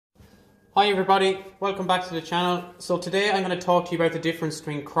Hi everybody, welcome back to the channel. So today I'm going to talk to you about the difference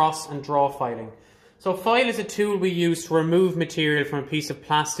between cross and draw filing. So file is a tool we use to remove material from a piece of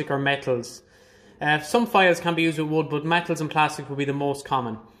plastic or metals. Some files can be used with wood, but metals and plastic will be the most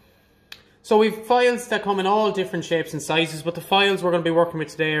common. So we've files that come in all different shapes and sizes, but the files we're going to be working with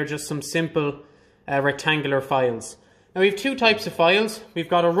today are just some simple rectangular files. Now we have two types of files. We've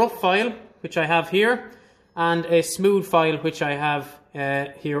got a rough file, which I have here, and a smooth file, which I have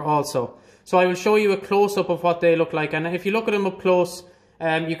here also. So I will show you a close-up of what they look like, and if you look at them up close,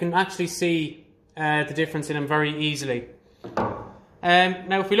 you can actually see the difference in them very easily.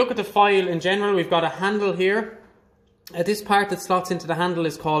 Now if we look at the file in general, we've got a handle here. This part that slots into the handle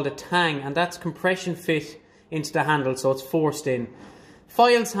is called a tang, and that's compression fit into the handle, so it's forced in.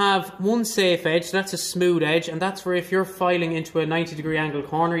 Files have one safe edge, that's a smooth edge, and that's where if you're filing into a 90-degree angle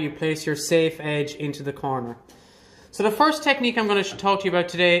corner, you place your safe edge into the corner. So the first technique I'm going to talk to you about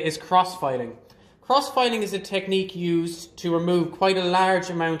today is cross-filing. Cross-filing is a technique used to remove quite a large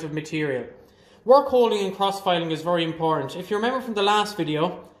amount of material. Work holding and cross-filing is very important. If you remember from the last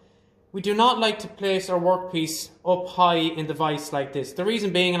video, we do not like to place our workpiece up high in the vise like this. The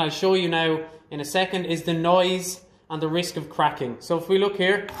reason being, and I'll show you now in a second, is the noise and the risk of cracking. So if we look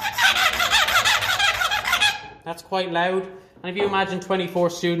here, that's quite loud. And if you imagine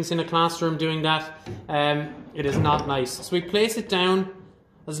 24 students in a classroom doing that, it is not nice. So we place it down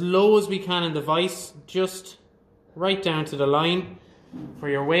as low as we can in the vise, just right down to the line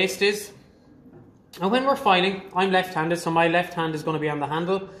where your waist is. And when we're filing, I'm left-handed, so my left hand is going to be on the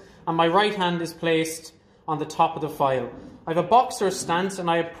handle, and my right hand is placed on the top of the file. I have a boxer stance,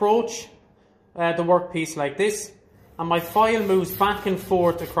 and I approach the workpiece like this, and my file moves back and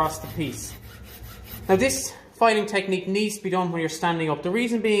forth across the piece. Now this filing technique needs to be done when you're standing up. The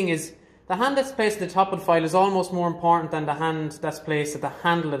reason being is the hand that's placed at the top of the file is almost more important than the hand that's placed at the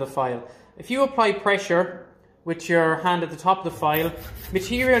handle of the file. If you apply pressure with your hand at the top of the file,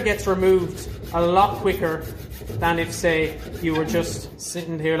 material gets removed a lot quicker than if, say, you were just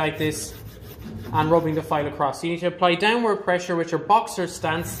sitting here like this and rubbing the file across. So you need to apply downward pressure with your boxer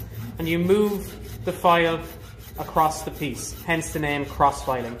stance, and you move the file across the piece, hence the name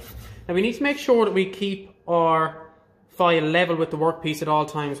cross-filing. Now we need to make sure that we keep our file level with the workpiece at all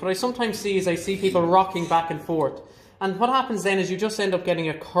times. What I sometimes see is I see people rocking back and forth, and what happens then is you just end up getting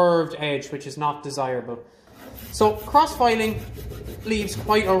a curved edge, which is not desirable. So cross-filing leaves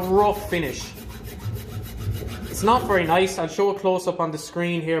quite a rough finish. It's not very nice. I'll show a close-up on the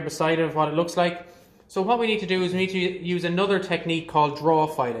screen here beside it of what it looks like. So what we need to do is we need to use another technique called draw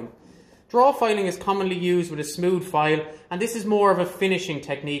filing. Draw filing is commonly used with a smooth file, and this is more of a finishing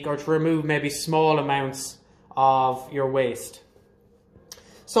technique, or to remove maybe small amounts of your waste.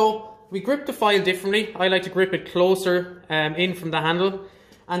 So we grip the file differently. I like to grip it closer in from the handle,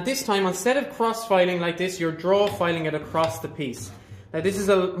 and this time, instead of cross filing like this, you're draw filing it across the piece. Now this is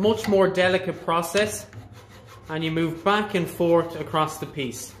a much more delicate process, and you move back and forth across the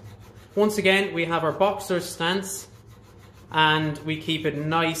piece. Once again, we have our boxer stance, and we keep it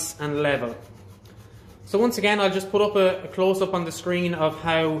nice and level. So once again, I'll just put up a close-up on the screen of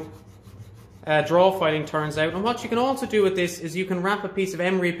how draw filing turns out. And what you can also do with this is you can wrap a piece of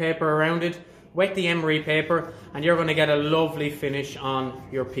emery paper around it, wet the emery paper, and you're going to get a lovely finish on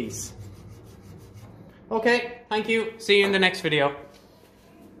your piece. Okay, thank you. See you in the next video.